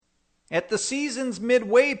At the season's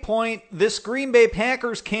midway point, this Green Bay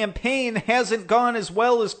Packers campaign hasn't gone as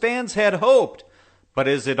well as fans had hoped. But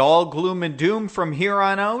is it all gloom and doom from here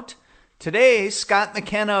on out? Today, Scott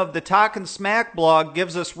McKenna of the Talkin' Smack blog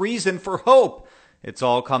gives us reason for hope. It's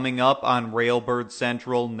all coming up on Railbird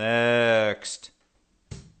Central next.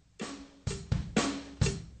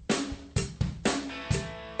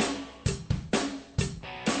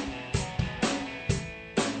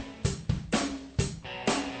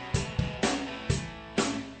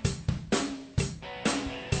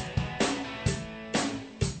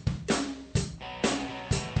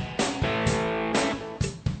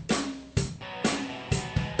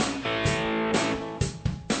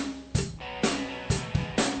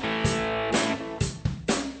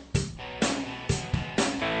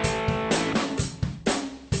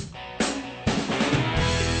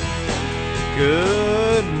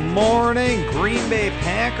 Good morning, Green Bay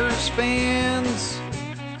Packers fans.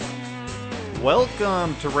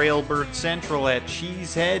 Welcome to Railbird Central at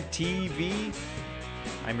Cheesehead TV.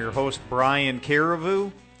 I'm your host, Brian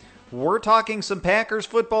Carriveau. We're talking some Packers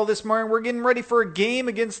football this morning. We're getting ready for a game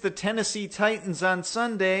against the Tennessee Titans on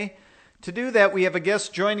Sunday. To do that, we have a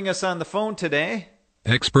guest joining us on the phone today.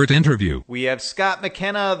 Expert interview. We have Scott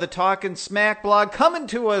McKenna of the Talkin' Smack blog coming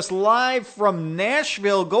to us live from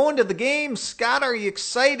Nashville, going to the game. Scott, are you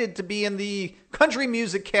excited to be in the country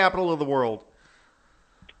music capital of the world?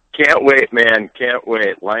 Can't wait, man. Can't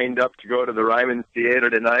wait. Lined up to go to the Ryman Theater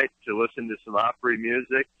tonight to listen to some Opry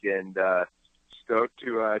music, and stoked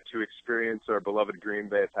to experience our beloved Green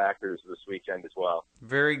Bay Packers this weekend as well.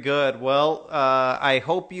 Very good. Well, I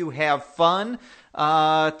hope you have fun.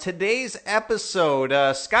 Today's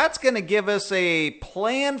episode, Scott's going to give us a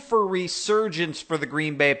plan for resurgence for the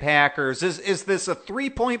Green Bay Packers. Is this a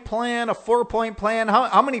 3-point plan, a 4-point plan?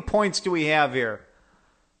 How many points do we have here?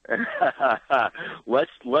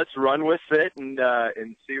 Let's run with it and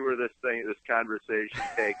see where this conversation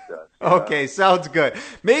takes us. Okay, sounds good.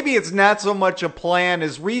 Maybe it's not so much a plan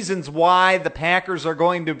as reasons why the Packers are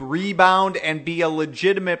going to rebound and be a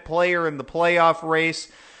legitimate player in the playoff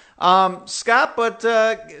race. Scott, but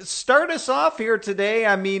start us off here today.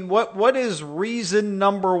 I mean, what is reason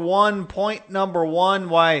number one, point number one,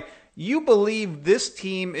 why you believe this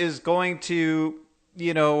team is going to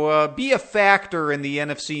be a factor in the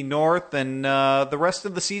NFC North and the rest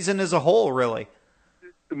of the season as a whole, really?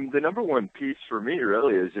 The number one piece for me,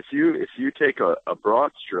 really, is if you take a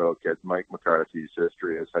broad stroke at Mike McCarthy's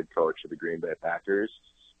history as head coach of the Green Bay Packers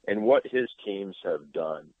and what his teams have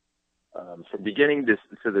done from beginning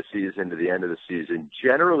to the season to the end of the season,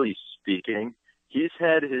 generally speaking, he's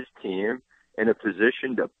had his team in a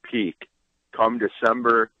position to peak come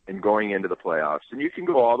December and going into the playoffs. And you can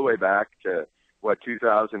go all the way back to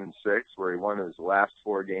 2006, where he won his last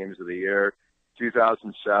 4 games of the year.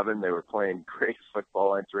 2007, they were playing great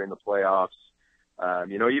football entering the playoffs.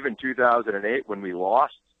 Even 2008, when we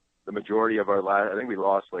lost the majority of our I think we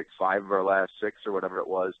lost like 5 of our last 6 or whatever it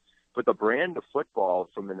was. But the brand of football,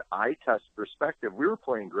 from an eye test perspective, we were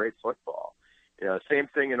playing great football. Same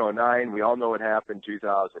thing in 2009. We all know what happened in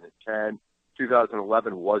 2010.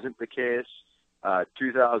 2011 wasn't the case.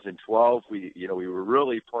 2012, we were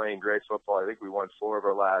really playing great football. I think we won 4 of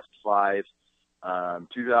our last 5.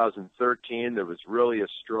 2013, there was really a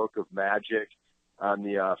stroke of magic on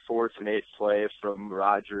the 4th and 8th play from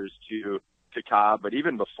Rodgers to Cobb. But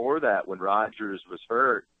even before that, when Rodgers was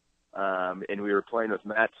hurt, and we were playing with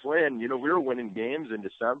Matt Flynn, we were winning games in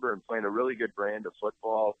December and playing a really good brand of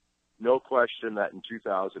football. No question that in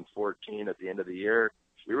 2014, at the end of the year,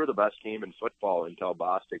 we were the best team in football until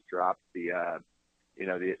Bostic dropped the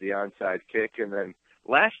onside kick. And then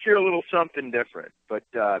last year, a little something different. But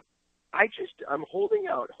I'm holding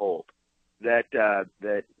out hope that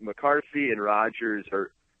McCarthy and Rodgers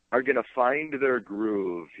are going to find their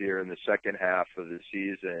groove here in the second half of the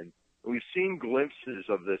season. We've seen glimpses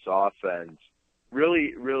of this offense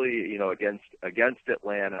really, against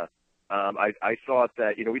Atlanta. I thought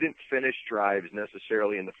that, we didn't finish drives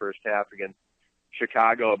necessarily in the first half against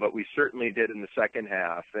Chicago, but we certainly did in the second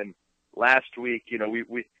half. And last week,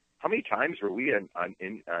 we how many times were we on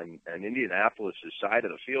Indianapolis' side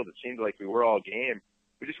of the field? It seemed like we were all game.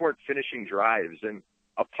 We just weren't finishing drives. And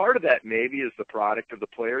a part of that maybe is the product of the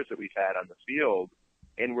players that we've had on the field.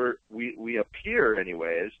 And we appear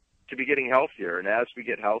anyways to be getting healthier. And as we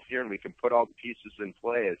get healthier and we can put all the pieces in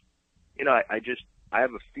place, I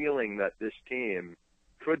have a feeling that this team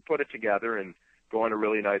could put it together and go on a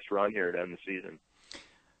really nice run here to end the season.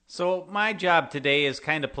 So my job today is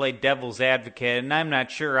kind of play devil's advocate, and I'm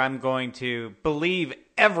not sure I'm going to believe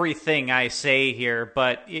everything I say here,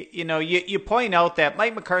 but you point out that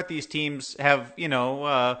Mike McCarthy's teams have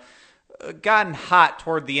gotten hot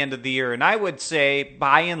toward the end of the year, and I would say,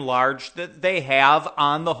 by and large, that they have,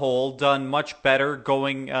 on the whole, done much better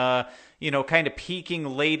going, kind of peaking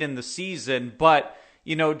late in the season. But,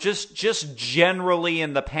 just generally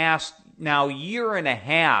in the past now year and a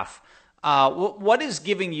half, what is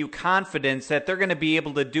giving you confidence that they're going to be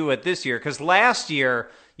able to do it this year? Because last year,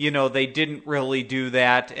 they didn't really do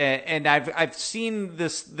that, and I've seen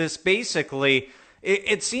this basically.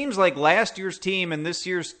 It seems like last year's team and this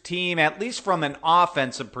year's team, at least from an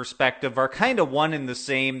offensive perspective, are kind of one and the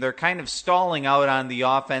same. They're kind of stalling out on the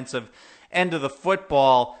offensive end of the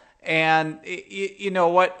football. And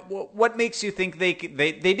what makes you think they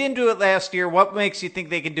didn't do it last year? What makes you think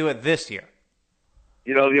they can do it this year?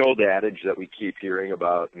 The old adage that we keep hearing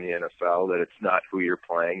about in the NFL, that it's not who you're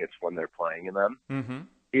playing, it's when they're playing in them.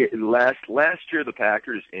 Mm-hmm. Last year, the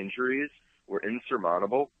Packers' injuries were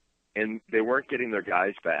insurmountable, and they weren't getting their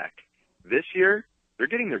guys back. This year, they're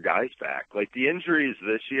getting their guys back. Like, the injuries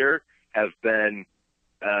this year have been,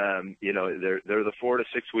 they're the 4 to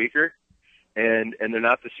 6 weeker, and they're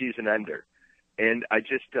not the season ender. And I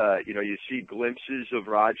just, you see glimpses of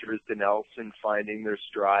Rodgers to Nelson finding their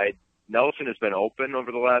stride. Nelson has been open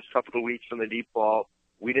over the last couple of weeks on the deep ball.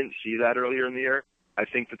 We didn't see that earlier in the year. I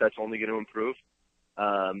think that's only going to improve.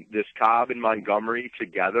 This Cobb and Montgomery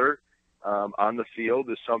together, on the field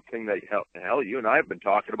is something that hell, you and I have been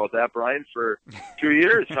talking about that, Brian, for 2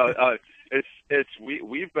 years.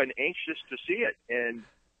 We've been anxious to see it, and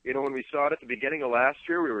when we saw it at the beginning of last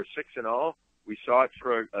year, we were 6-0. We saw it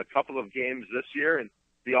for a couple of games this year, and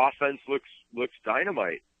the offense looks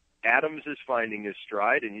dynamite. Adams is finding his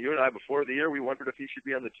stride, and you and I, before the year, we wondered if he should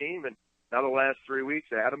be on the team, and now the last 3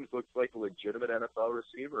 weeks, Adams looks like a legitimate NFL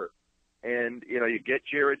receiver. And you get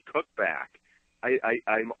Jared Cook back.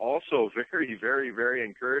 I'm also very, very, very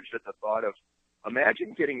encouraged at the thought of,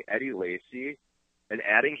 imagine getting Eddie Lacy and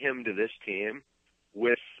adding him to this team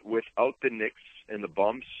without the nicks and the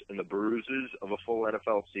bumps and the bruises of a full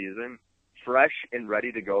NFL season, fresh and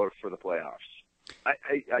ready to go for the playoffs.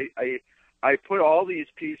 I put all these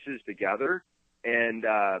pieces together, and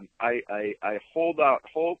I hold out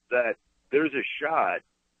hope that there's a shot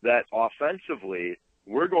that offensively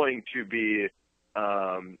we're going to be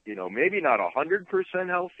maybe not 100%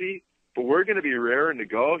 healthy, but we're going to be raring to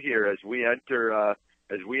go here as we enter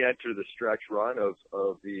the stretch run of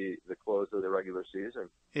the close of the regular season.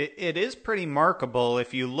 It is pretty remarkable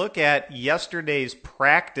if you look at yesterday's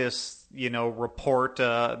practice, report,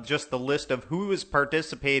 just the list of who was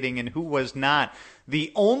participating and who was not.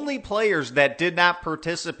 The only players that did not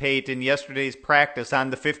participate in yesterday's practice on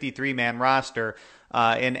the 53-man roster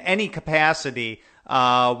in any capacity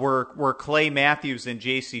were Clay Matthews and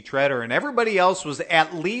J.C. Treader, and everybody else was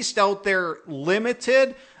at least out there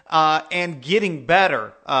limited and getting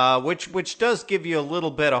better, which does give you a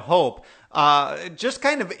little bit of hope. Just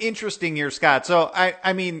kind of interesting here, Scott. So,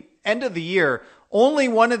 I mean, end of the year, only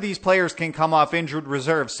one of these players can come off injured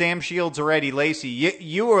reserve, Sam Shields or Eddie Lacy.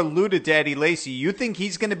 You alluded to Eddie Lacy. You think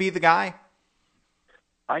he's going to be the guy?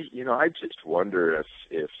 I just wonder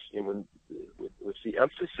if with the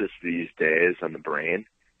emphasis these days on the brain,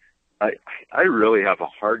 I really have a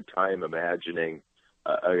hard time imagining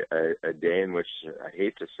a day in which, I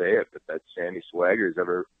hate to say it, but that Sammy Swagger's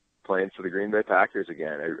ever playing for the Green Bay Packers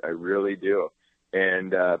again. I really do.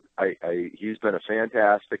 And he's been a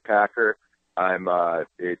fantastic Packer.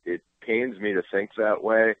 It pains me to think that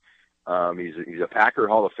way. He's a Packer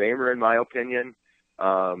Hall of Famer in my opinion.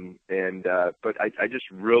 But I just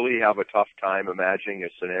really have a tough time imagining a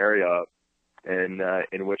scenario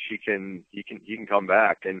in which he can come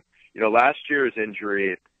back. And last year's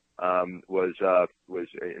injury was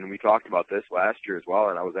and we talked about this last year as well.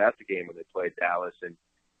 And I was at the game when they played Dallas, and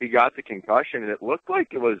he got the concussion, and it looked like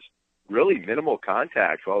it was really minimal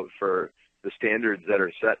contact for the standards that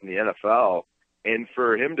are set in the NFL. And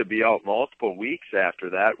for him to be out multiple weeks after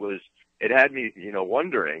that it had me,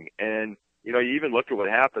 wondering. And, you even look at what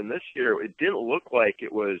happened this year, it didn't look like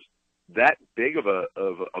it was that big of a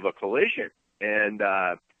collision. And,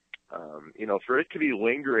 for it to be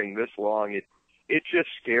lingering this long, it just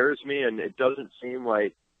scares me. And it doesn't seem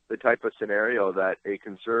like the type of scenario that a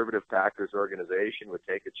conservative Packers organization would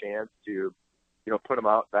take a chance to, put him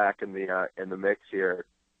out back in the mix here.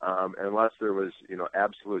 Unless there was,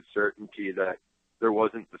 absolute certainty that there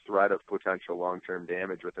wasn't the threat of potential long-term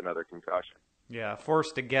damage with another concussion. Yeah,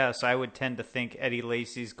 forced to guess, I would tend to think Eddie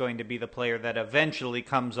Lacy's going to be the player that eventually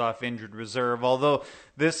comes off injured reserve, although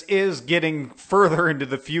this is getting further into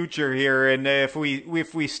the future here, and if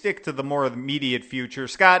we stick to the more immediate future.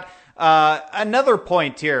 Scott, another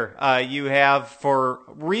point here you have for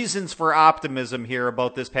reasons for optimism here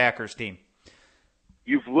about this Packers team.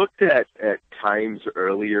 you've looked at times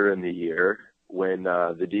earlier in the year when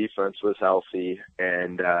the defense was healthy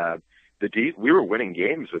and we were winning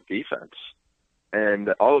games with defense. And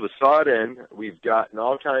all of a sudden, we've gotten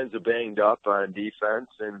all kinds of banged up on defense,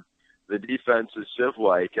 and the defense is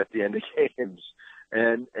sieve-like at the end of games.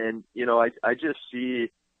 And I just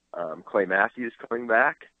see Clay Matthews coming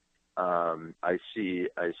back. I see.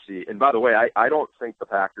 And by the way, I don't think the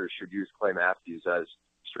Packers should use Clay Matthews as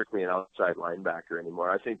strictly an outside linebacker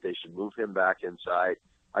anymore. I think they should move him back inside.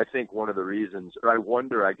 I think one of the reasons, or I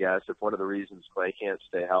wonder, I guess, if one of the reasons Clay can't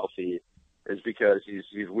stay healthy is because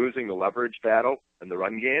he's losing the leverage battle in the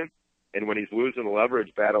run game. And when he's losing the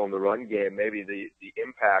leverage battle in the run game, maybe the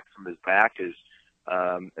impact from his back is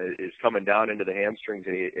coming down into the hamstrings,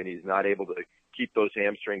 and he's not able to keep those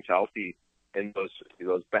hamstrings healthy in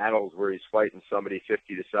those battles where he's fighting somebody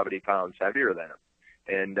 50 to 70 pounds heavier than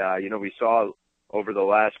him. And we saw over the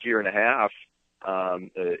last year and a half,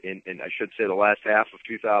 and I should say the last half of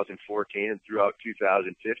 2014 and throughout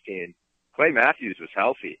 2015, Clay Matthews was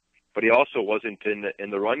healthy, but he also wasn't in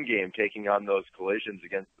the run game taking on those collisions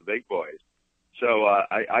against the big boys. So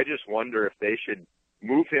I just wonder if they should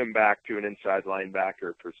move him back to an inside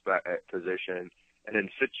linebacker position, and then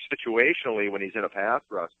situationally when he's in a pass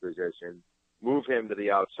rush position, move him to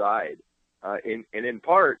the outside. And in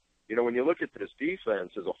part, when you look at this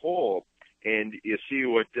defense as a whole, and you see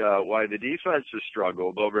why the defense has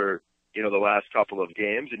struggled over the last couple of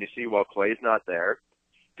games, and you see while Clay's not there,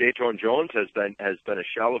 Datone Jones has been a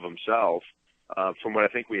shell of himself from what I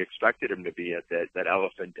think we expected him to be at that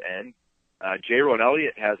elephant end. Jaron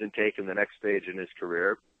Elliott hasn't taken the next stage in his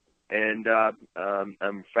career, and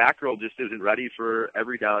Fackrell just isn't ready for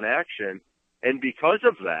every down action. And because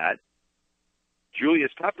of that,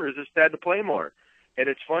 Julius Peppers has had to play more. And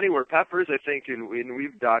it's funny where Peppers, I think, and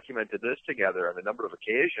we've documented this together on a number of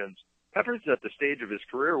occasions, Peppers is at the stage of his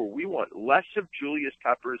career where we want less of Julius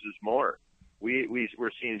Peppers is more.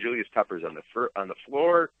 We're seeing Julius Peppers on the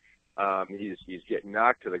floor. He's getting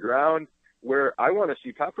knocked to the ground. Where I want to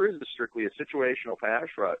see Peppers is strictly a situational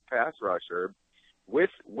pass rusher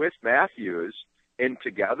with Matthews, and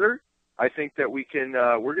together, I think that we're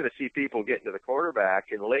going to see people getting to the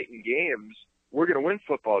quarterback in late in games. We're going to win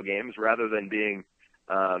football games rather than being,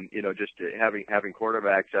 just having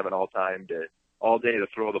quarterbacks having all day to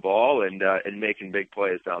throw the ball and making big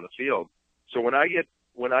plays down the field. So when I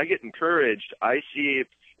get encouraged, I see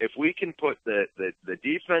if we can put the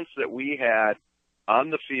defense that we had on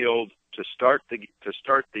the field to start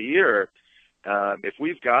the year, if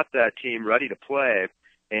we've got that team ready to play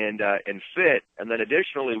and fit, and then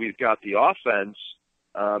additionally we've got the offense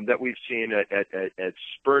that we've seen at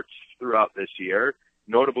spurts throughout this year,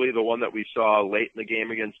 notably the one that we saw late in the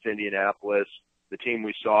game against Indianapolis, the team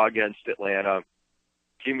we saw against Atlanta,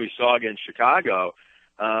 team we saw against Chicago,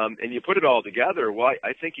 and you put it all together, well,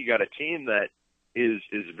 I think you got a team that is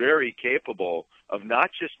very capable of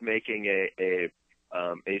not just making a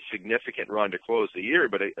significant run to close the year,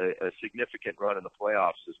 but a significant run in the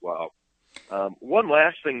playoffs as well. One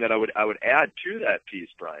last thing that I would add to that piece,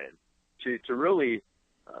 Brian, to really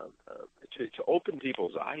to open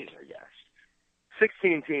people's eyes, I guess.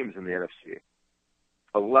 16 teams in the NFC.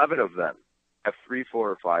 11 of them have 3,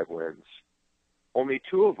 4, or 5 wins. Only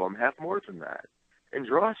 2 of them have more than that. And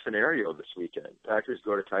draw a scenario this weekend. Packers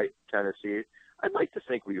go to Tennessee. I'd like to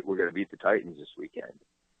think we're going to beat the Titans this weekend.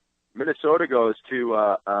 Minnesota goes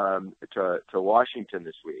to Washington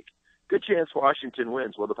this week. Good chance Washington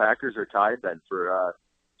wins. Well, the Packers are tied then for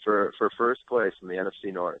first place in the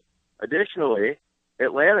NFC North. Additionally,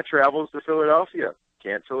 Atlanta travels to Philadelphia.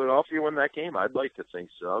 Can't Philadelphia win that game? I'd like to think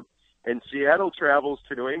so. And Seattle travels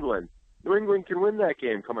to New England. New England can win that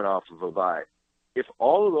game coming off of a bye. If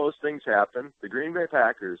all of those things happen, the Green Bay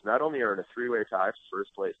Packers not only are in a 3-way tie for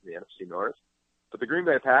first place in the NFC North, but the Green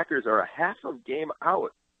Bay Packers are a half of game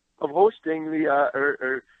out of hosting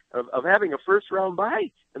of having a first round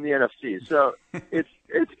bye in the NFC. So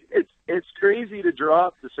it's crazy to draw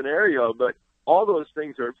up the scenario, but all those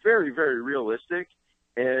things are very, very realistic.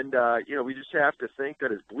 And we just have to think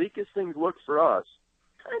that as bleak as things look for us,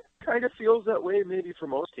 kind of feels that way maybe for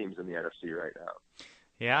most teams in the NFC right now.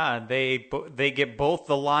 Yeah, they get both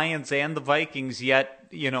the Lions and the Vikings yet,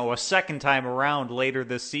 a second time around later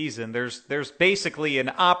this season. There's basically an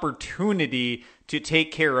opportunity to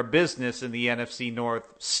take care of business in the NFC North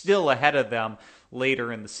still ahead of them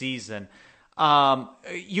later in the season.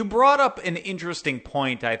 You brought up an interesting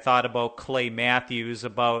point, I thought, about Clay Matthews,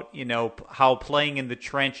 about, how playing in the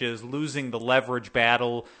trenches, losing the leverage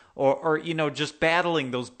battle, or just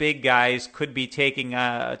battling those big guys could be taking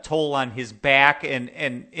a toll on his back and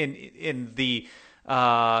in the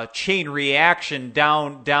chain reaction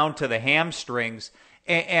down to the hamstrings,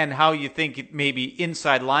 and how you think maybe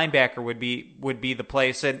inside linebacker would be the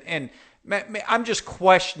place. And I'm just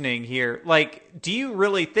questioning here. Like, do you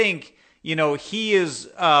really think he is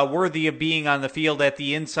worthy of being on the field at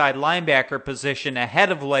the inside linebacker position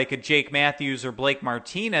ahead of like a Jake Matthews or Blake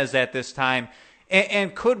Martinez at this time?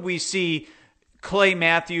 And could we see Clay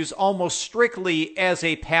Matthews almost strictly as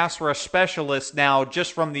a pass rush specialist now,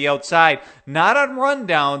 just from the outside, not on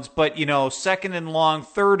rundowns, but second and long,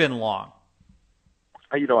 third and long?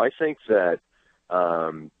 I think that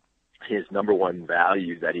his number one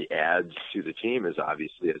value that he adds to the team is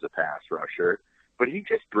obviously as a pass rusher, but he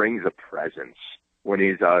just brings a presence when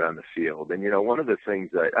he's out on the field. And one of the things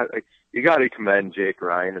that you got to commend Jake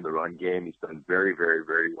Ryan in the run game. He's done very, very,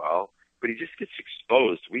 very well. But he just gets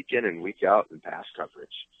exposed week in and week out in pass coverage.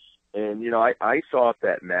 And, I thought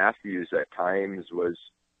that Matthews at times was,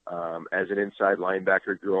 as an inside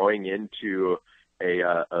linebacker, growing into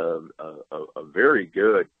a very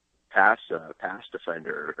good pass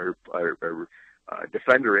defender or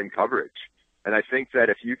defender in coverage. And I think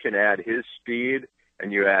that if you can add his speed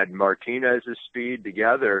and you add Martinez's speed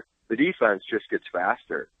together, the defense just gets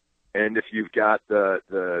faster. And if you've got the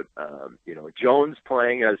Jones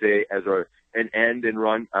playing as an end and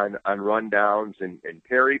run on rundowns, and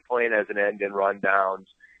Perry playing as an end in rundowns,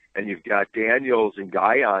 and you've got Daniels and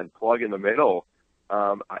Guyon plug in the middle,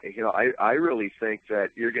 I really think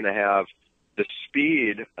that you're going to have the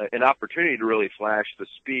speed, an opportunity to really flash the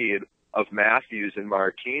speed of Matthews and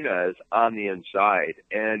Martinez on the inside.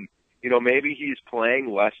 And maybe he's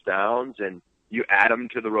playing less downs, and you add him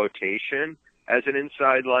to the rotation as an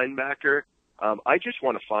inside linebacker. I just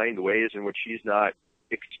want to find ways in which he's not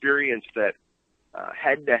experienced that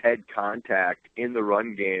head-to-head contact in the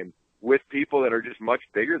run game with people that are just much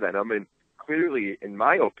bigger than him. And clearly, in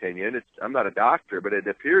my opinion, I'm not a doctor, but it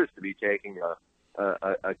appears to be taking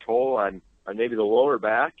a toll on maybe the lower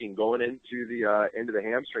back and going into the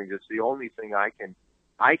hamstrings. It's the only thing I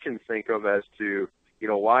can think of as to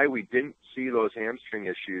why we didn't see those hamstring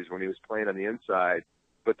issues when he was playing on the inside,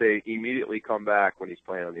 but they immediately come back when he's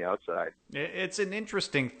playing on the outside. It's an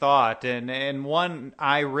interesting thought, and one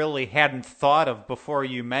I really hadn't thought of before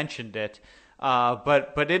you mentioned it.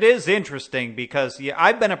 But it is interesting because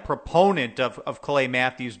I've been a proponent of Clay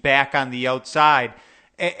Matthews back on the outside.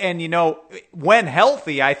 And when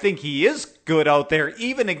healthy, I think he is good out there,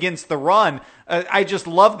 even against the run. I just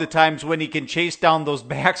love the times when he can chase down those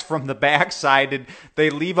backs from the backside and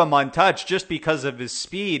they leave him untouched just because of his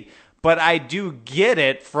speed. But I do get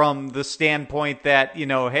it from the standpoint that,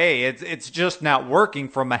 hey, it's just not working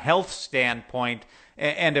from a health standpoint.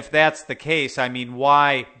 And if that's the case, I mean,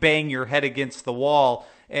 why bang your head against the wall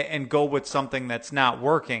and go with something that's not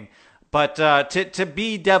working? But to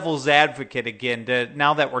be devil's advocate again,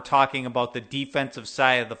 now that we're talking about the defensive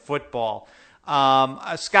side of the football,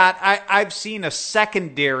 Scott, I've seen a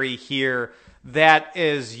secondary here that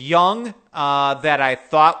is young, that I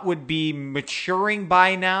thought would be maturing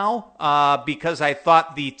by now, because I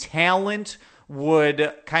thought the talent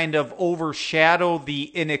would kind of overshadow the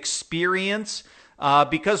inexperience.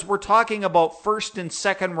 Because we're talking about first and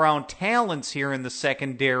second round talents here in the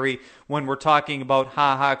secondary when we're talking about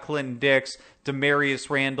Clinton Dix, Demarius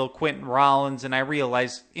Randall, Quentin Rollins, and I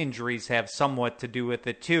realize injuries have somewhat to do with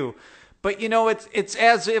it too. But it's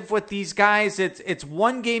as if with these guys, it's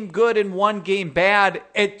one game good and one game bad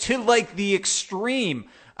to like the extreme.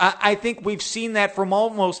 I think we've seen that from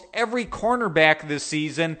almost every cornerback this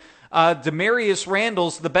season. Demarius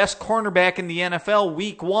Randall's the best cornerback in the NFL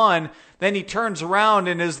week 1. Then he turns around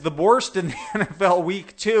and is the worst in the NFL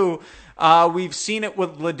week 2. We've seen it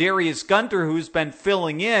with Ladarius Gunter, who's been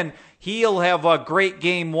filling in. He'll have a great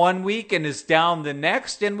game one week and is down the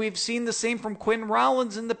next. And we've seen the same from Quentin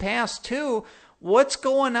Rollins in the past too. What's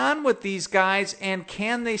going on with these guys, and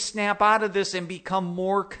can they snap out of this and become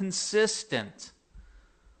more consistent?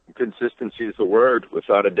 Consistency is the word,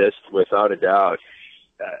 without a doubt.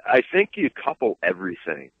 I think you couple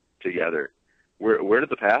everything together. Where did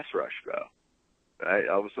the pass rush go?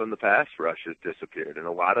 All of a sudden, the pass rush has disappeared, and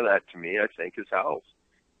a lot of that, to me, I think, is health.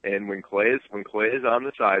 And when Clay is on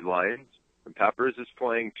the sidelines, when Peppers is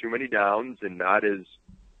playing too many downs and not as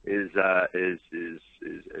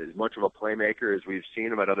much of a playmaker as we've seen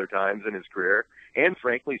him at other times in his career, and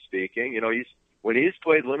frankly speaking, when he's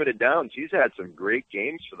played limited downs, he's had some great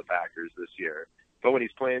games for the Packers this year. But when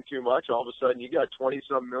he's playing too much, all of a sudden you got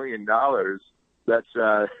 $20-some million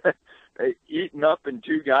that's eaten up in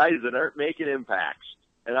two guys that aren't making impacts.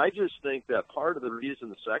 And I just think that part of the reason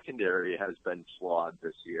the secondary has been flawed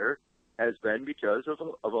this year has been because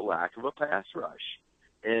of a lack of a pass rush.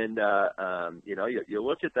 And, you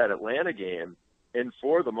look at that Atlanta game, and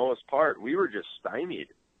for the most part, we were just stymied.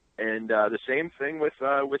 And the same thing with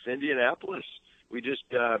Indianapolis. We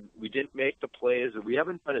didn't make the plays. We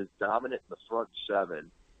haven't been as dominant in the front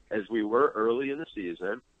seven as we were early in the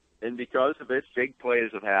season. And because of it, big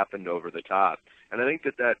plays have happened over the top. And I think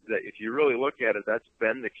that if you really look at it, that's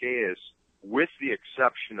been the case, with the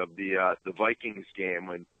exception of the Vikings game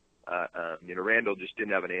when Randall just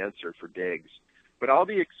didn't have an answer for Diggs. But I'll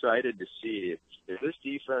be excited to see if this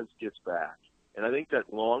defense gets back. And I think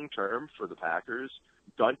that long term for the Packers,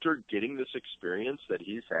 Gunter getting this experience that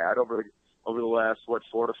he's had over the last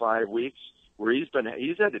 4 to 5 weeks, where he's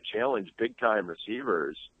had to challenge big time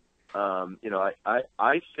receivers.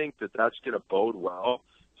 I think that that's going to bode well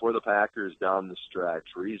for the Packers down the stretch,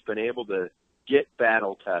 where he's been able to get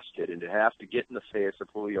battle tested and to have to get in the face of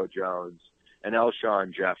Julio Jones and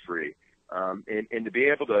Alshon Jeffrey, and to be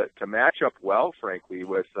able to match up well, frankly,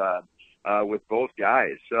 with both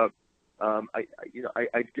guys. So, I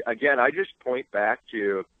just point back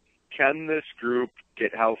to, can this group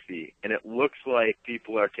get healthy? And it looks like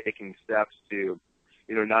people are taking steps to,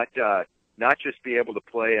 not just be able to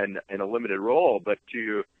play in a limited role, but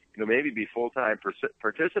to, maybe be full-time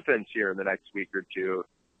participants here in the next week or two,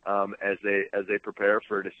 as they prepare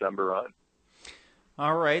for a December run.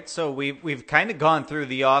 All right, so we've kind of gone through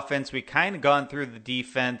the offense, we kind of gone through the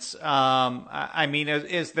defense.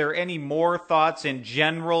 Is there any more thoughts in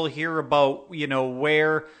general here about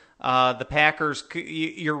where the Packers,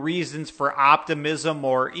 your reasons for optimism,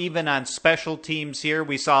 or even on special teams here?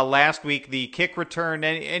 We saw last week the kick return.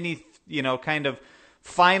 Any kind of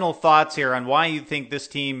final thoughts here on why you think this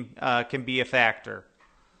team can be a factor?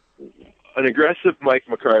 An aggressive Mike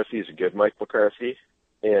McCarthy is a good Mike McCarthy.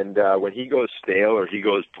 And when he goes stale or he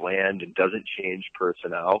goes bland and doesn't change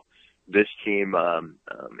personnel, this team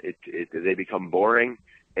they become boring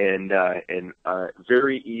and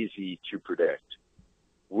very easy to predict.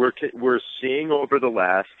 We're seeing over the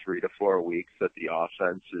last 3 to 4 weeks that the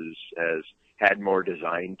offense has had more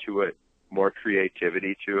design to it, more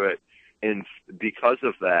creativity to it, and because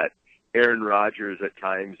of that, Aaron Rodgers at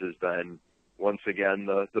times has been once again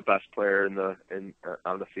the best player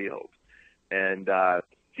on the field. And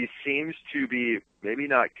he seems to be maybe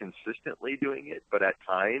not consistently doing it, but at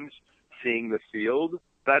times seeing the field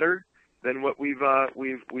better than what we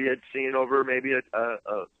had seen over maybe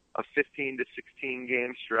a 15 to 16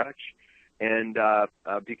 game stretch. And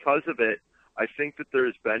because of it, I think that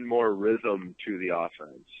there's been more rhythm to the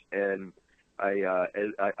offense. And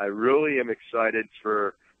I really am excited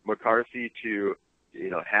for McCarthy to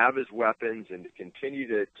have his weapons and to continue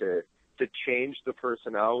to change the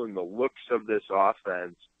personnel and the looks of this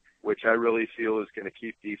offense, which I really feel is going to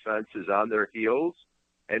keep defenses on their heels.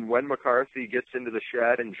 And when McCarthy gets into the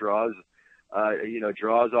shed and draws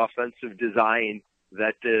offensive design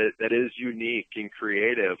that is unique and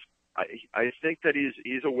creative, I think that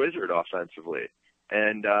he's a wizard offensively.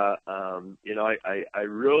 And I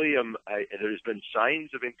really am. There's been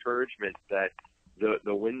signs of encouragement that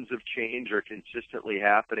the winds of change are consistently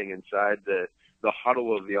happening inside the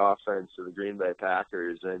huddle of the offense of the Green Bay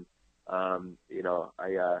Packers. And,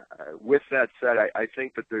 with that said, I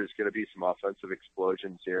think that there's going to be some offensive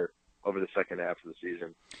explosions here over the second half of the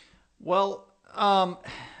season. Well,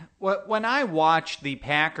 when I watched the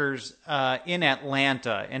Packers in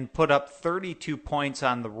Atlanta and put up 32 points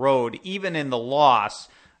on the road, even in the loss,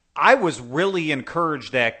 I was really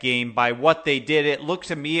encouraged that game by what they did. It looked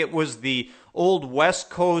to me it was the old West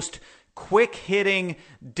Coast quick hitting,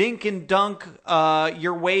 dink and dunk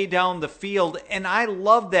your way down the field. And I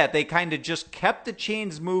love that. They kind of just kept the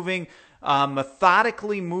chains moving,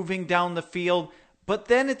 methodically moving down the field. But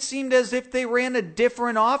then it seemed as if they ran a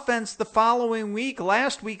different offense the following week.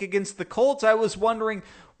 Last week against the Colts, I was wondering,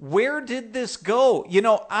 where did this go?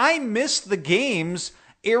 I missed the games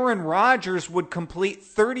Aaron Rodgers would complete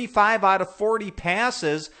 35 out of 40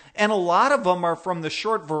 passes, and a lot of them are from the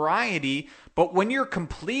short variety. But when you're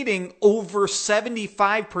completing over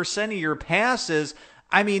 75% of your passes,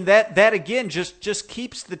 that again just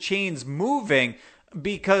keeps the chains moving.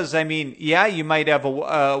 Because you might have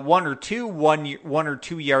a one or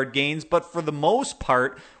two yard gains, but for the most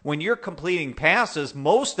part, when you're completing passes,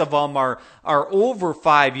 most of them are over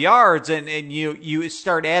 5 yards, and you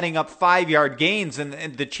start adding up 5 yard gains,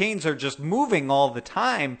 and the chains are just moving all the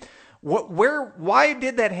time. Why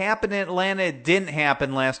did that happen in Atlanta? It didn't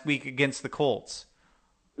happen last week against the Colts.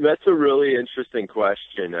 That's a really interesting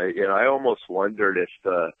question. I almost wondered if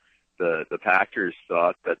the Packers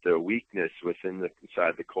thought that the weakness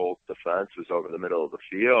inside the Colts defense was over the middle of the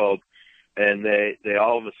field, and they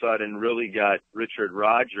all of a sudden really got Richard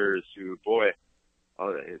Rodgers, who, boy,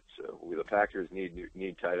 the Packers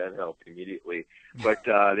need tight end help immediately, but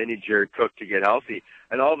they need Jared Cook to get healthy.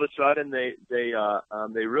 And all of a sudden, they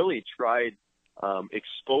really tried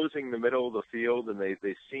exposing the middle of the field, and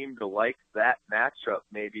they seemed to like that matchup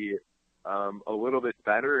maybe a little bit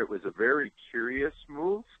better. It was a very curious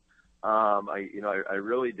move. I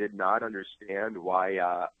really did not understand why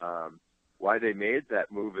they made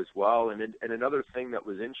that move as well. And another thing that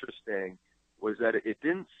was interesting was that it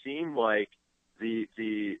didn't seem like the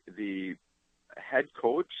head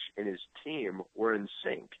coach and his team were in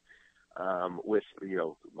sync, with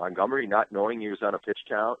Montgomery not knowing he was on a pitch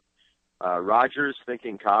count, Rodgers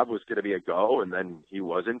thinking Cobb was going to be a go, and then he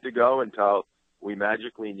wasn't to go until we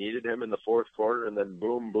magically needed him in the fourth quarter, and then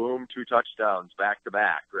boom, 2 touchdowns back to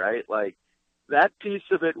back, right? Like, that piece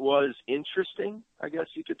of it was interesting, I guess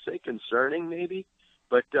you could say, concerning maybe,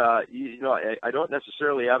 but I don't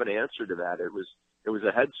necessarily have an answer to that. It was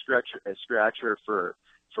a head scratcher for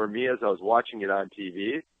me as I was watching it on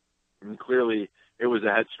TV, and clearly it was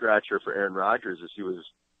a head scratcher for Aaron Rodgers as he was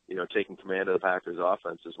taking command of the Packers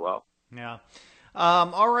offense as well. Yeah.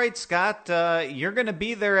 All right, Scott, you're going to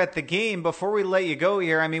be there at the game. Before we let you go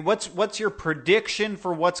here, I mean, what's your prediction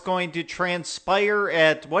for what's going to transpire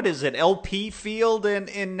at, what is it, LP Field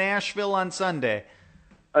in Nashville on Sunday?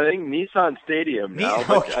 I think Nissan Stadium now.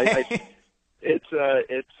 Okay.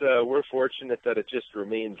 We're fortunate that it just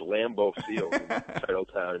remains Lambeau Field in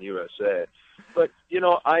Titletown, USA. But,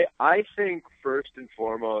 I think first and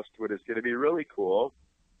foremost what is going to be really cool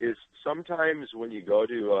is sometimes when you go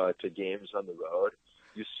to games on the road,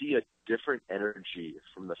 you see a different energy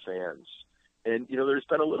from the fans. And, there's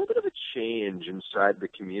been a little bit of a change inside the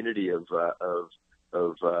community of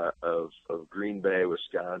Green Bay,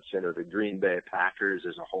 Wisconsin, or the Green Bay Packers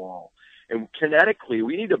as a whole. And kinetically,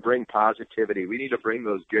 we need to bring positivity. We need to bring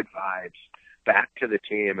those good vibes back to the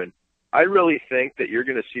team. And I really think that you're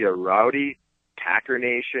going to see a rowdy Packer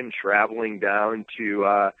Nation traveling down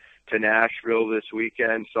to Nashville this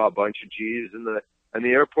weekend. Saw a bunch of G's in the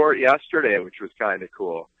airport yesterday, which was kind of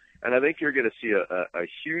cool. And I think you're going to see a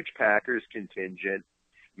huge Packers contingent,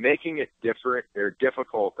 making it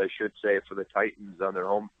difficult, I should say, for the Titans on their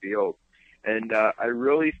home field. And I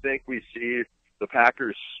really think we see the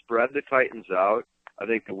Packers spread the Titans out. I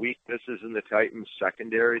think the weaknesses in the Titans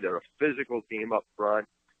secondary, they're a physical team up front,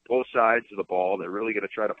 both sides of the ball. They're really going to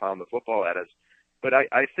try to pound the football at us. But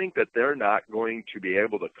I think that they're not going to be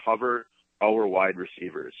able to cover our wide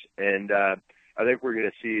receivers. And I think we're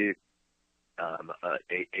going to see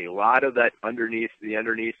a lot of that underneath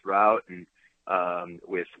route. And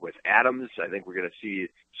with Adams, I think we're going to see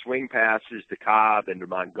swing passes to Cobb and to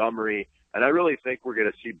Montgomery. And I really think we're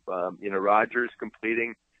going to see, Rodgers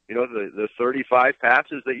completing, the 35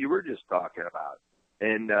 passes that you were just talking about.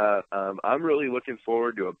 And I'm really looking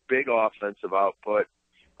forward to a big offensive output.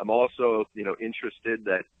 I'm also, interested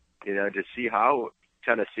that, to see how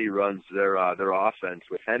Tennessee runs their offense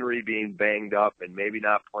with Henry being banged up and maybe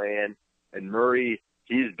not playing, and Murray,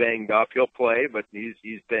 he's banged up. He'll play, but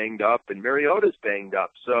he's banged up, and Mariota's banged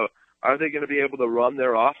up. So are they going to be able to run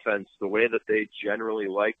their offense the way that they generally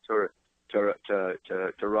like to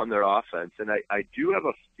run their offense? And I do have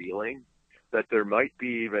a feeling that there might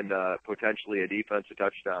be even potentially a defensive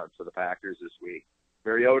touchdown for the Packers this week.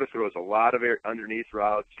 Mariota throws a lot of underneath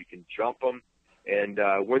routes. You can jump them, and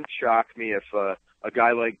wouldn't shock me if a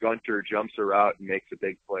guy like Gunter jumps a route and makes a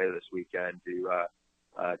big play this weekend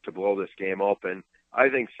to blow this game open. I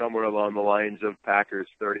think somewhere along the lines of Packers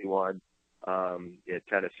 31,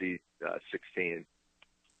 Tennessee 16.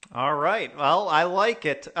 All right. Well, I like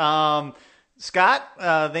it. Scott,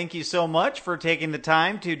 thank you so much for taking the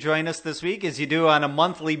time to join us this week, as you do on a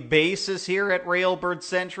monthly basis here at Railbird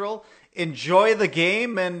Central. Enjoy the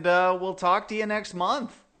game, and we'll talk to you next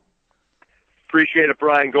month. Appreciate it,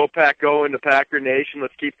 Brian. Go Pack, go into Packer Nation.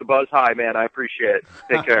 Let's keep the buzz high, man. I appreciate it.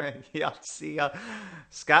 Take care. Right. Yeah, see ya.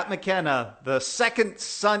 Scott McKenna, the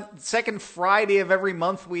second Friday of every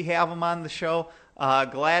month we have him on the show.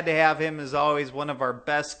 Glad to have him, as always, one of our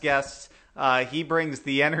best guests. He brings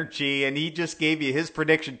the energy, and he just gave you his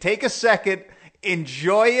prediction. Take a second,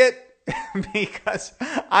 enjoy it, because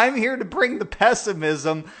I'm here to bring the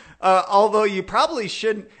pessimism, although you probably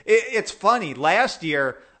shouldn't. It's funny. Last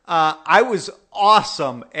year, I was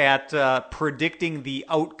awesome at predicting the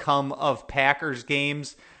outcome of Packers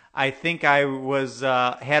games. I think I was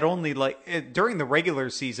had only during the regular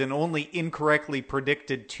season only incorrectly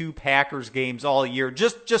predicted 2 Packers games all year.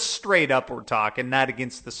 Just straight up, we're talking, not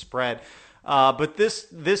against the spread. But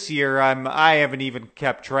this year I haven't even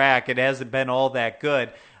kept track. It hasn't been all that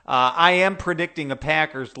good. I am predicting a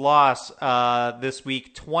Packers loss this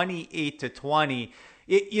week, 28-20.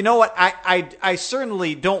 You know what? I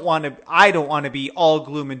certainly don't want to. I don't want to be all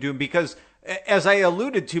gloom and doom because, as I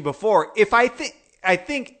alluded to before, I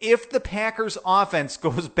think if the Packers offense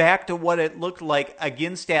goes back to what it looked like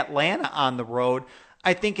against Atlanta on the road,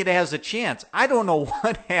 I think it has a chance. I don't know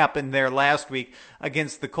what happened there last week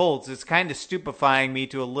against the Colts. It's kind of stupefying me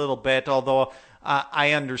to a little bit, although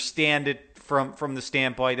I understand it from the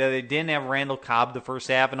standpoint that they didn't have Randall Cobb the first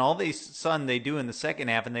half, and all of a sudden they do in the second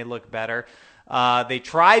half, and they look better. They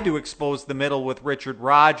tried to expose the middle with Richard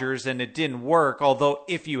Rodgers, and it didn't work, although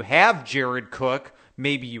if you have Jared Cook,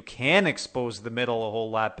 maybe you can expose the middle a whole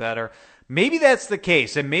lot better. Maybe that's the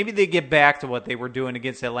case, and maybe they get back to what they were doing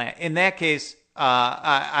against Atlanta. In that case,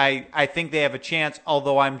 I think they have a chance,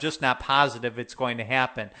 although I'm just not positive it's going to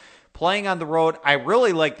happen. Playing on the road, I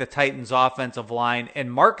really like the Titans' offensive line,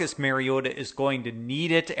 and Marcus Mariota is going to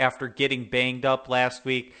need it after getting banged up last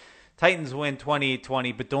week. Titans win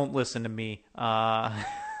 28-20, but don't listen to me.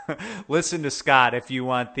 Listen to Scott if you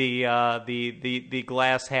want the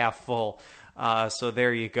glass half full. So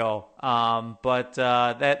there you go. But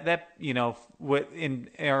that in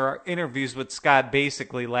our interviews with Scott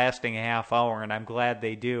basically lasting a half hour, and I'm glad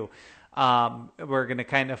they do. We're going to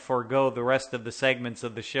kind of forego the rest of the segments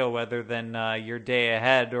of the show other than your day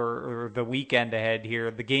ahead or the weekend ahead here.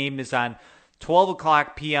 The game is on 12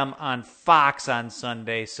 o'clock p.m. on Fox on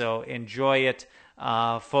Sunday, so enjoy it,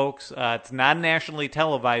 folks. It's not a nationally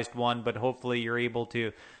televised one, but hopefully you're able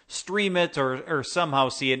to stream it or somehow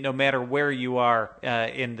see it no matter where you are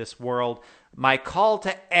in this world. My call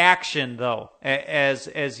to action, though,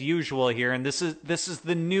 as usual here, and this is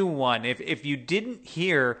the new one. If you didn't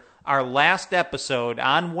hear our last episode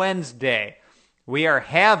on Wednesday, we are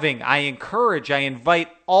having, I invite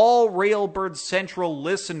all Railbird Central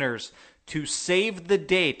listeners to save the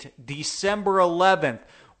date, December 11th.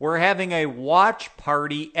 We're having a watch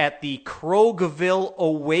party at the Krogville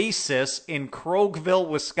Oasis in Krogville,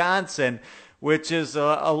 Wisconsin, which is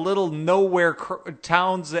a little nowhere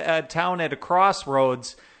town at a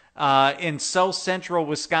crossroads in south central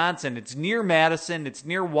Wisconsin. It's near Madison. It's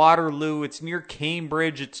near Waterloo. It's near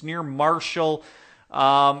Cambridge. It's near Marshall.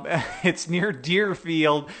 It's near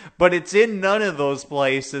Deerfield, but it's in none of those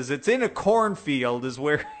places. It's in a cornfield is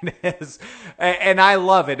where it is. And I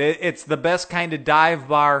love it. It's the best kind of dive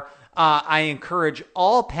bar. I encourage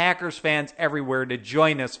all Packers fans everywhere to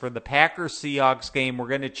join us for the Packers-Seahawks game. We're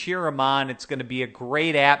going to cheer them on. It's going to be a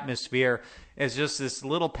great atmosphere. It's just this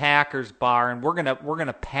little Packers bar, and we're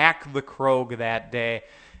gonna pack the Krog that day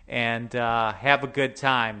and have a good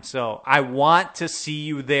time. So I want to see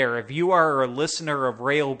you there. If you are a listener of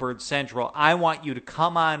Railbird Central, I want you to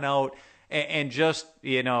come on out and just,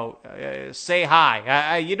 say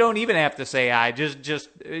hi. You don't even have to say hi. Just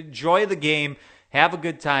enjoy the game. Have a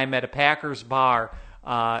good time at a Packers bar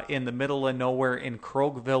in the middle of nowhere in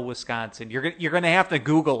Krogville, Wisconsin. You're going to have to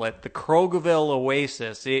Google it, the Krogville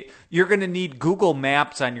Oasis. You're going to need Google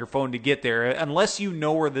Maps on your phone to get there, unless you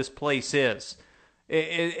know where this place is.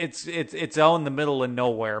 It's out in the middle of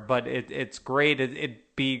nowhere, but it's great. It'd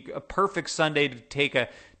be a perfect Sunday to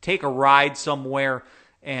take a ride somewhere,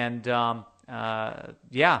 and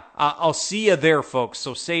I'll see you there, folks.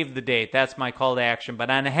 So save the date. That's my call to action. But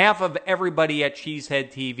on behalf of everybody at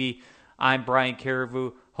Cheesehead TV, I'm Brian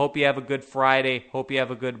Carriveau. Hope you have a good Friday. Hope you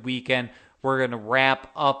have a good weekend. We're going to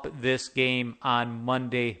wrap up this game on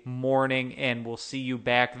Monday morning, and we'll see you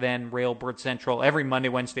back then, Railbird Central, every Monday,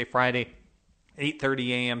 Wednesday, Friday,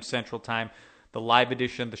 8:30 a.m. Central Time. The live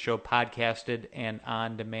edition of the show podcasted and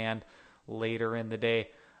on demand later in the day.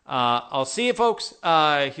 I'll see you, folks.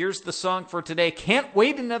 Here's the song for today. Can't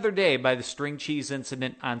Wait Another Day by the String Cheese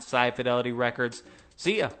Incident on Sci Fidelity Records.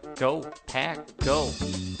 See ya. Go, Pack, go.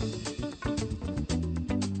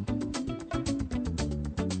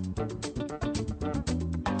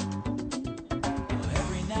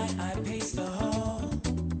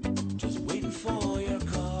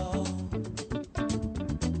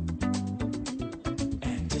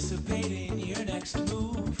 Anticipating your next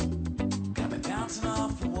move, coming bouncing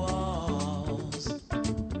off the wall.